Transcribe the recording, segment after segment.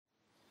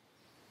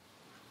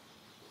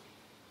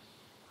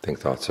Think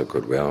thoughts of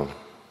goodwill.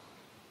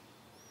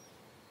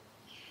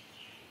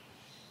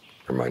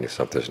 Remind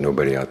yourself there's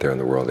nobody out there in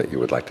the world that you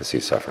would like to see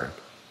suffer.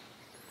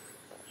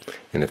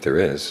 And if there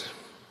is,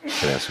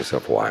 then ask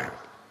yourself why.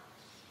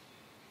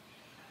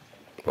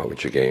 What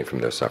would you gain from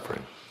their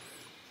suffering?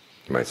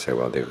 You might say,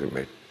 well, they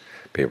might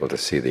be able to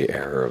see the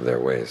error of their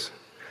ways.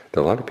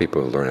 There are a lot of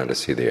people who learn how to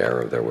see the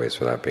error of their ways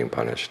without being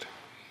punished,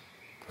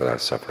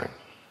 without suffering.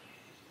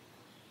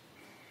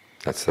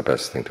 That's the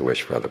best thing to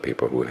wish for other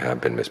people who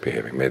have been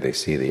misbehaving. May they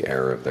see the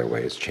error of their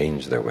ways,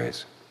 change their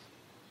ways.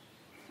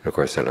 And of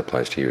course that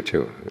applies to you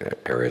too.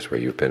 Areas where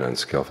you've been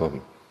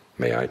unskillful,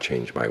 may I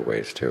change my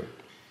ways too.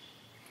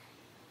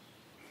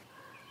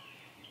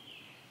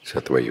 So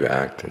that the way you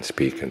act and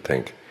speak and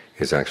think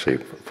is actually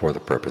for the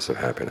purpose of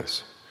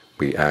happiness.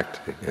 We act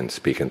and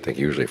speak and think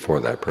usually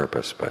for that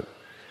purpose, but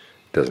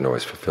it doesn't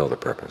always fulfill the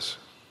purpose.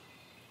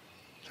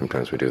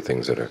 Sometimes we do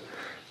things that are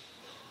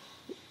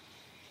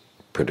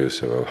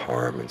producer of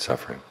harm and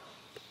suffering.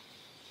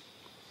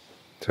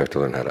 So we have to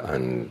learn how to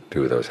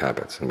undo those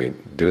habits. And we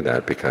do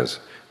that because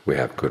we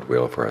have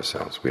goodwill for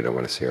ourselves. We don't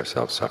want to see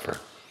ourselves suffer.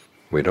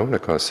 We don't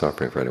want to cause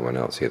suffering for anyone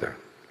else either.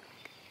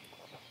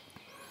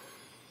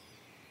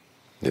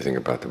 You think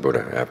about the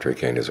Buddha after he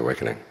gained his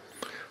awakening.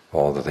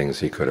 All the things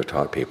he could have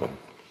taught people,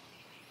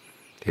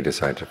 he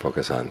decided to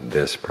focus on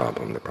this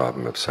problem, the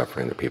problem of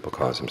suffering that people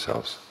cause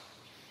themselves.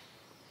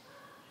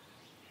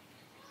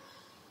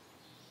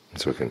 And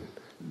so we can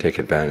take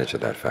advantage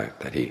of that fact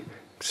that he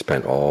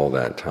spent all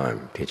that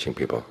time teaching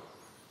people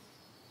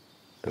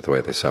that the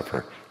way they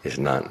suffer is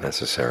not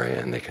necessary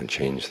and they can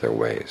change their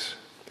ways.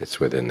 It's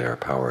within their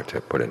power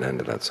to put an end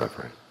to that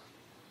suffering.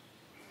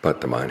 But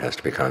the mind has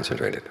to be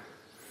concentrated,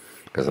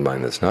 because the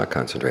mind that's not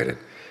concentrated,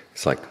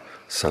 it's like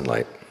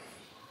sunlight.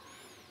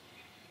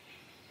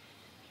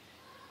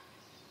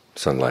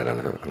 Sunlight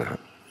on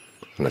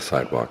a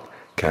sidewalk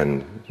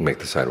can make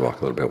the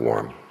sidewalk a little bit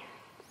warm.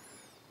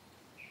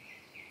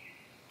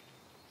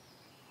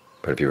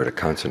 But if you were to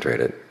concentrate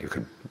it, you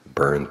could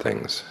burn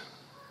things.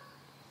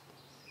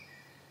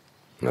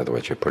 In other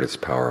words, you put its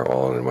power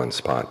all in one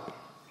spot,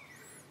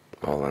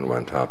 all on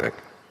one topic,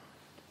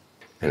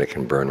 and it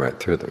can burn right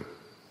through them,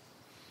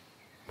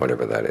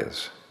 whatever that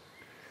is.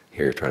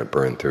 Here you're trying to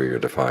burn through your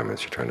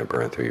defilements, you're trying to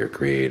burn through your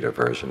greed,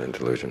 aversion, and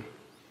delusion.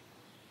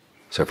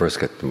 So first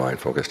get the mind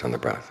focused on the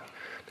breath.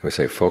 When we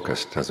say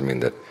focused, doesn't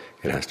mean that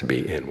it has to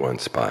be in one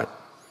spot,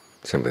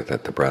 simply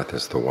that the breath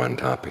is the one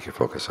topic you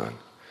focus on.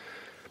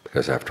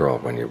 Because after all,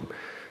 when you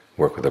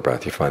work with the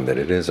breath, you find that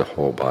it is a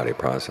whole body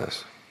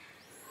process.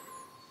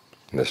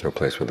 And there's no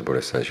place where the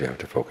Buddha says you have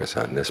to focus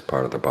on this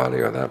part of the body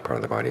or that part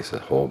of the body. He says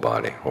whole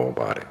body, whole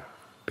body.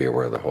 Be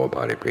aware of the whole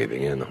body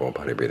breathing in, the whole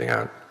body breathing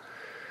out.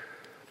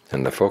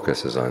 And the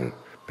focus is on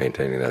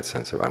maintaining that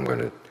sense of I'm going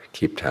to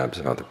keep tabs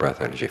of how the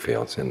breath energy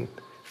feels in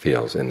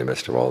the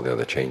midst of all the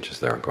other changes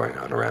that are going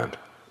on around,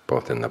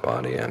 both in the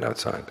body and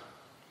outside.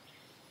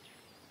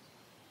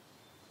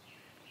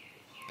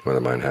 When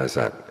the mind has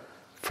that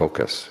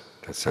focus,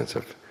 that sense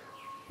of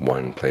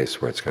one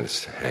place where it's going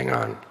to hang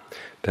on,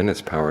 then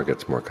its power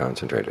gets more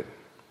concentrated.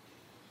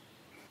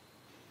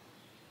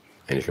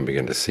 And you can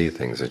begin to see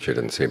things that you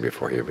didn't see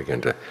before. You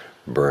begin to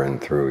burn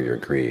through your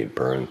greed,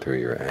 burn through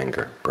your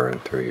anger, burn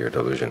through your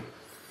delusion.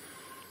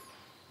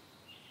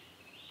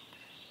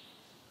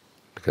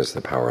 Because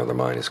the power of the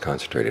mind is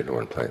concentrated in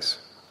one place.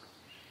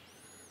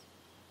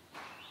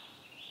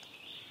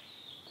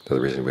 So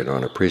the reason we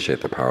don't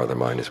appreciate the power of the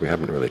mind is we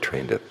haven't really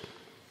trained it.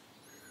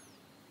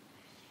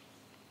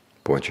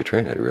 But once you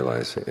train it, you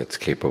realize it's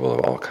capable of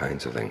all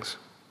kinds of things.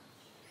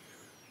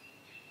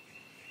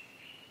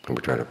 And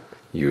we try to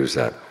use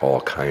that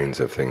all kinds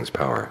of things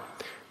power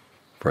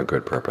for a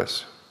good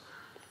purpose,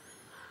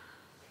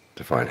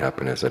 to find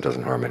happiness that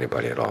doesn't harm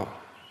anybody at all.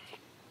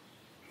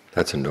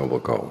 That's a noble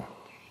goal.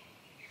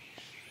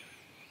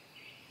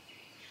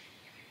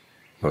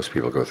 Most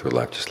people go through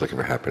life just looking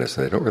for happiness,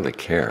 and they don't really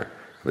care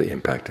the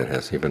impact it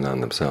has even on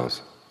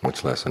themselves,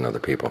 much less on other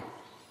people.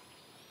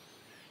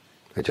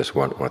 They just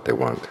want what they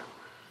want.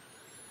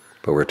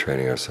 But we're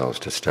training ourselves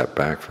to step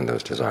back from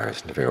those desires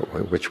and to figure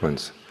out which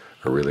ones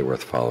are really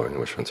worth following and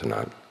which ones are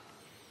not.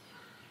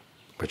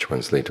 Which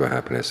ones lead to a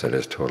happiness that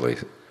is totally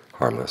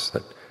harmless,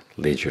 that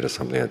leads you to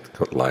something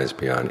that lies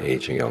beyond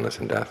aging, illness,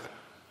 and death.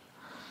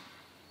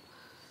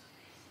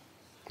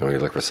 And when you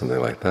look for something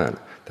like that,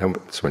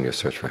 that's when your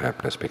search for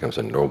happiness becomes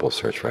a noble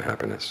search for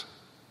happiness.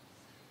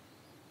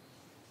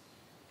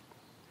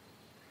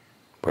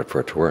 But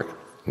for it to work,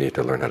 you need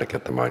to learn how to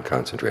get the mind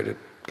concentrated,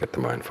 get the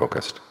mind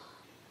focused.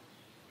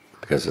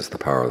 Because it's the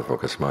power of the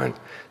focused mind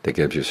that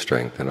gives you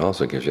strength and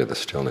also gives you the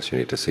stillness you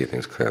need to see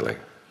things clearly.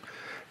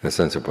 And a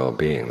sense of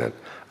well-being that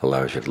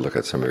allows you to look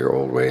at some of your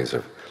old ways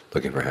of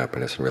looking for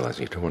happiness and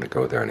realizing you don't want to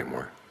go there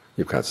anymore.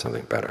 You've got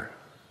something better.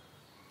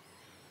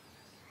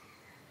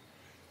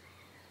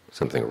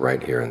 Something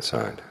right here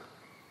inside.